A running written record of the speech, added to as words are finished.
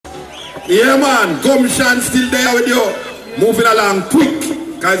Yeah, man. Gumshan still there with you. Moving along quick,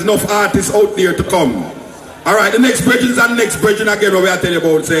 because enough artists out there to come. Alright, the next bridge and next bridge again, what we are telling you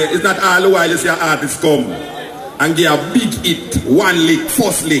about, say, it's not all the while you see an artist come and get a big hit, one lick,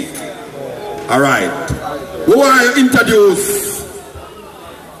 first lick. Alright. We want to introduce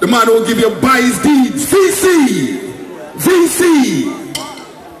the man who will give you by his deeds, VC. VC.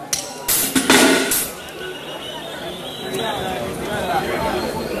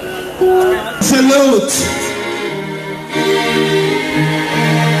 Salute.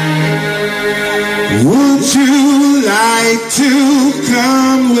 Would you like to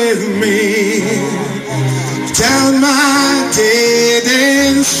come with me down my dead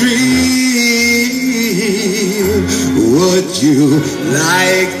end street? Would you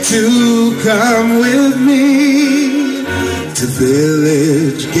like to come with me to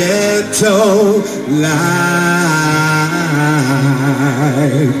Village Ghetto Life?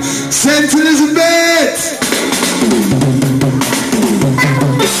 St. Elizabeth!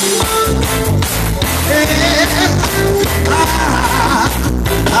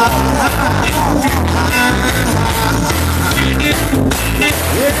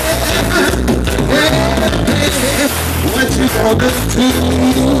 What you gonna do?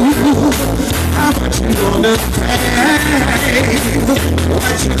 How much you gonna pay?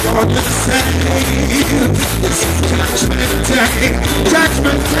 What you gonna say? This is judgment day,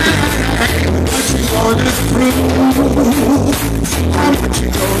 judgment day. What you gonna prove? How much you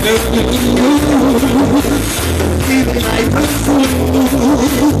gonna lose? Feeling like a fool.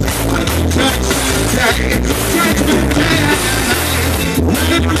 Judgment day, judgment day.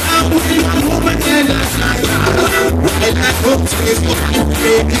 Running around with my woman and I right at home is what you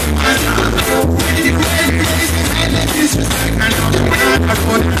baby. When you play crazy, I let this respect. I know the man I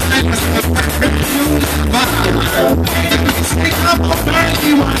put I myself back and you never. Made a mistake, I'm a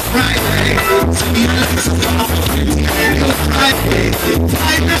early one Friday. See you like some opportunity and you'll Friday.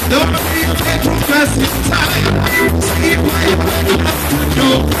 Time is door, you can't progress in time. See why you have to do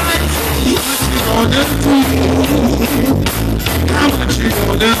right. What you gonna do? How much you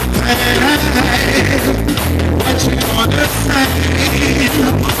gonna pay? What you gonna say?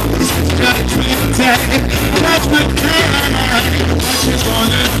 This is judgment day, judgment day. What you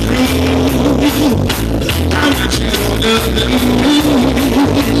gonna do? How much you gonna lose?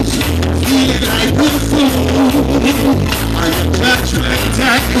 Feeling like a fool. On judgment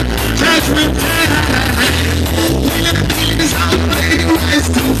day, judgment day. Feeling is how you rise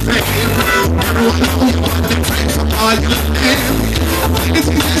to fame. Everyone know you want to pray for all your name. It's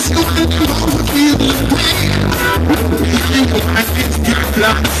because you want to go for feeling pain. Behind your life is your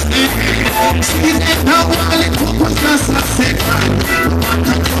blood stain. See that now all it took was just a second. What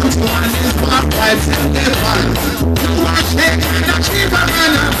I want to want is my vibes and their fun. You are shaking and achiever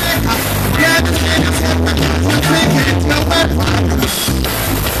and a maker. Yeah, the thing is that you take it to weapon.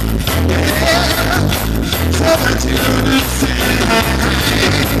 Yeah. So what you gonna say?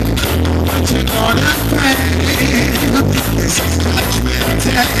 What you gonna pay? This is judgment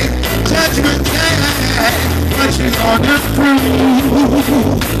day, judgment day. What you gonna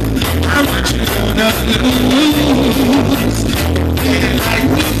prove? How much you gonna lose? Feeling like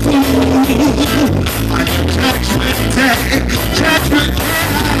a fool. On your judgment day, judgment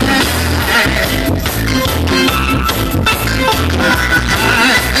day.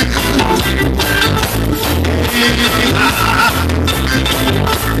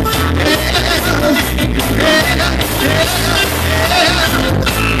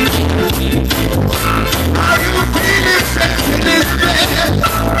 Are you feeling sex in this bed?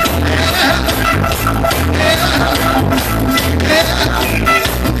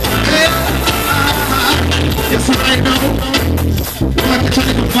 Yes, I know. What you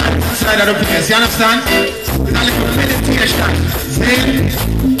trying to find inside of the place, you understand? It's a little meditation. See?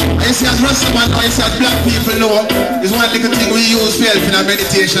 I see as Rastaman, I see as black people know, is one little thing we use for help in a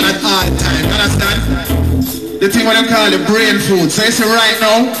meditation at all time, you understand? The thing what they call the brain food. So you see right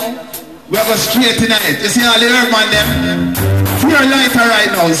now, we go straight tonight. You see all the urban them? Pure lighter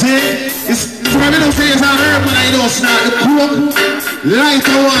right now, see? It's from you say it's an urban I don't snap the coke.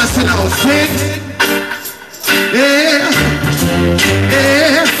 Lighter wants to know, see? Yeah.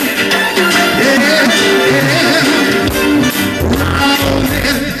 Yeah. Yeah. Yeah.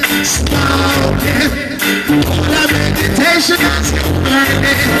 Rounding, spouting, all the meditation as you burn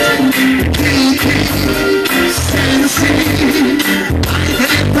it. Deep, sensing, I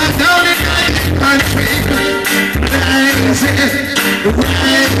get back down in my country. Rise it,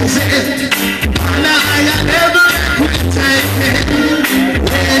 and I never quit taking.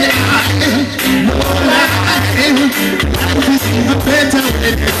 When I know life is even better.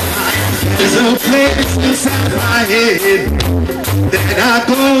 There's a place inside my head that I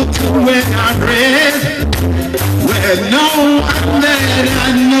go to when I'm ready, where no one that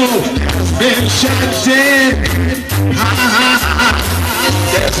I know has been shot dead.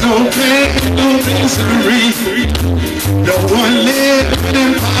 There's no pain, no misery, no one living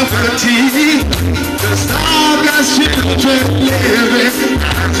in poverty. Just all God's children living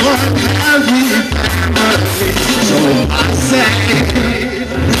one happy family. So I say,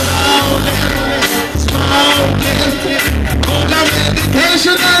 all our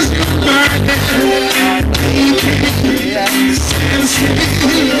meditation as you burn it.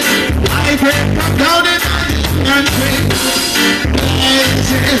 I pray from down in and praises,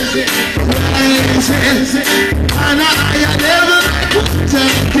 and I never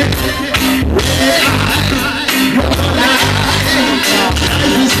take it.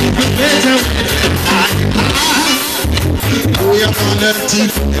 We are on the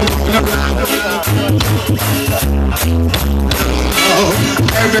deep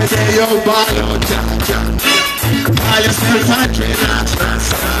every day you're bottle by yourself and train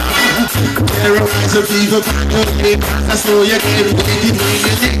terrorize the people back your head. That's all you get waiting when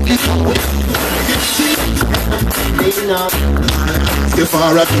you think it's over. Ask you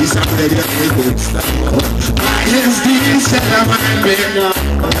for a piece of bread, you take it. Yes, this man been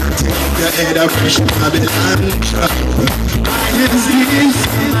take your head up, pressure Babylon. Yes, this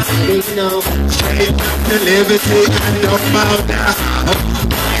straight up to liberty and don't bow down.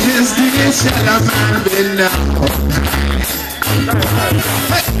 Yes, this man been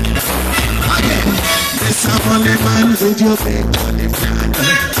This only man with your big money plan.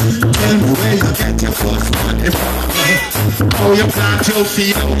 Tell me where you get your first money from. How you plant your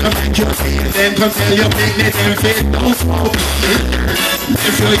feet, how you make your feet, then come tell your picnic and fit no smoke.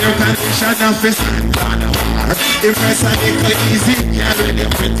 If you're your condition of his hand on a war, if it's a little easy, can't really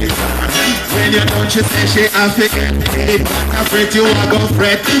pretty far. When you don't, you say she have to get paid, but afraid you are go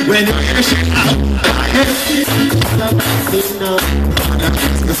fret when you hear she out.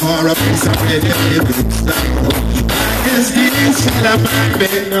 For a piece of bread, you live in style. Yes, this shall have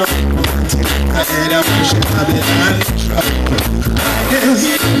been up. Ahead of me, she have been on trouble. Yes,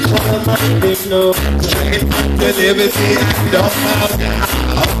 shall have been up. Straight up to liberty and don't bow down.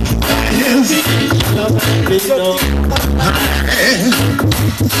 Yes, shall have been up.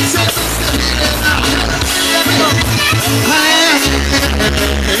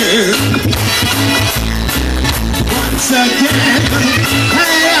 Once again,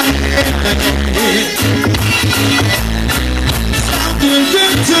 something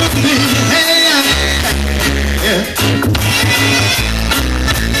good to me.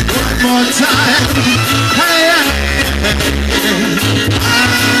 One more time.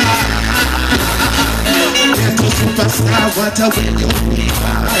 Get to superstar, what a way you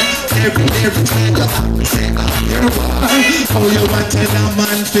are. Every time you have to say on your war. Oh, you wanted a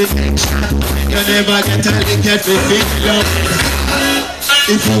man to make sure you never get a lick at the big love.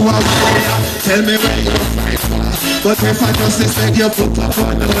 If you are warrior, tell me where you fight for. But if I just expect you put up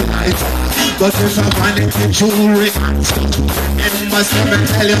on no life. But if I vanity jewelry and stuff, and must never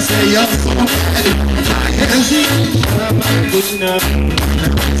tell you say you're so bad.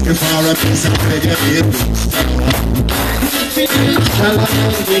 If for a piece of bread you need to stop.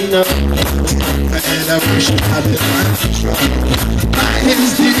 And I wish I had it on control.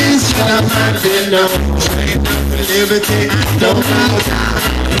 Is this shall I been up? Straight up for liberty and don't bow down.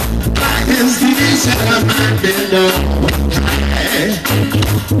 Is this shall I been up?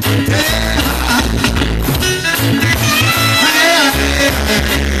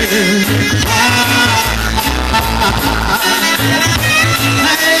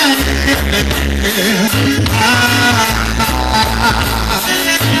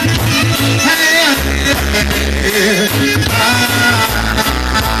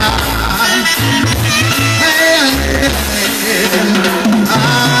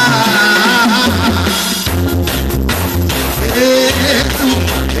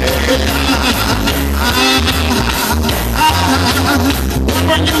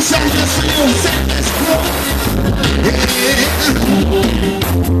 When you say this, you say this.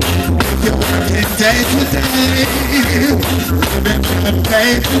 If you're working day to day, living from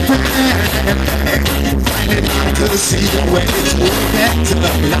day to day, finding out to see the way to better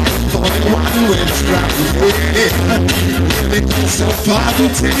life for the one who is struggling, living in some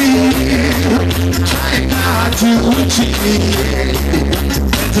poverty, trying hard to achieve.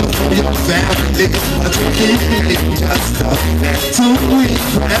 For your family, but you keep just a mental weak.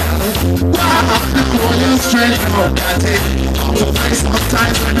 Wow, all your strength, all that take all the way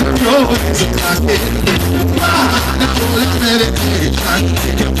sometimes when the road is blocking. Wow, all your meditation,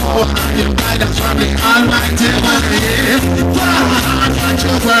 take your power and your watch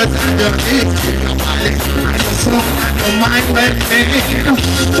your words and your deeds. Your body and your soul and your mind when they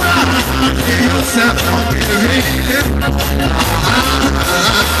yourself don't believe.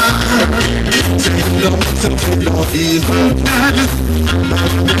 Say you love something you don't even can.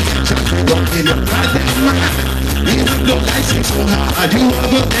 Don't be your goddamn man. Even though life is so hard, you have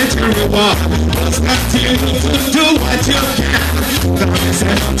a better reward. Just continue to do what you can. God is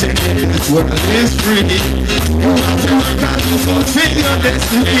something in this world is free. You have to work hard to fulfill your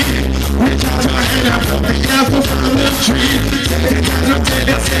destiny. Reach out your hand up from the apple from the tree. Say you cannot tell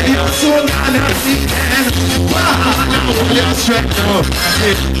you, say your soul cannot be dead. Wow, now all your strength no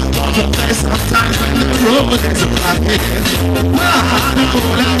profit. Walk a place sometimes when the road is rocky. Wow, now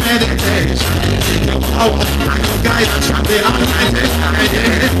all our meditation. Your power and your guidance from the Almighty.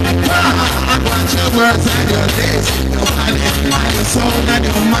 Watch your words and your deeds. Your body and your soul and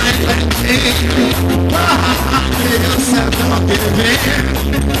your mind and things. Yourself don't give in.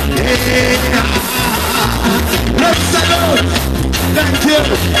 Let's salute. Thank you.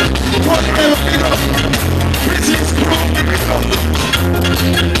 Whatever we go. This is cool.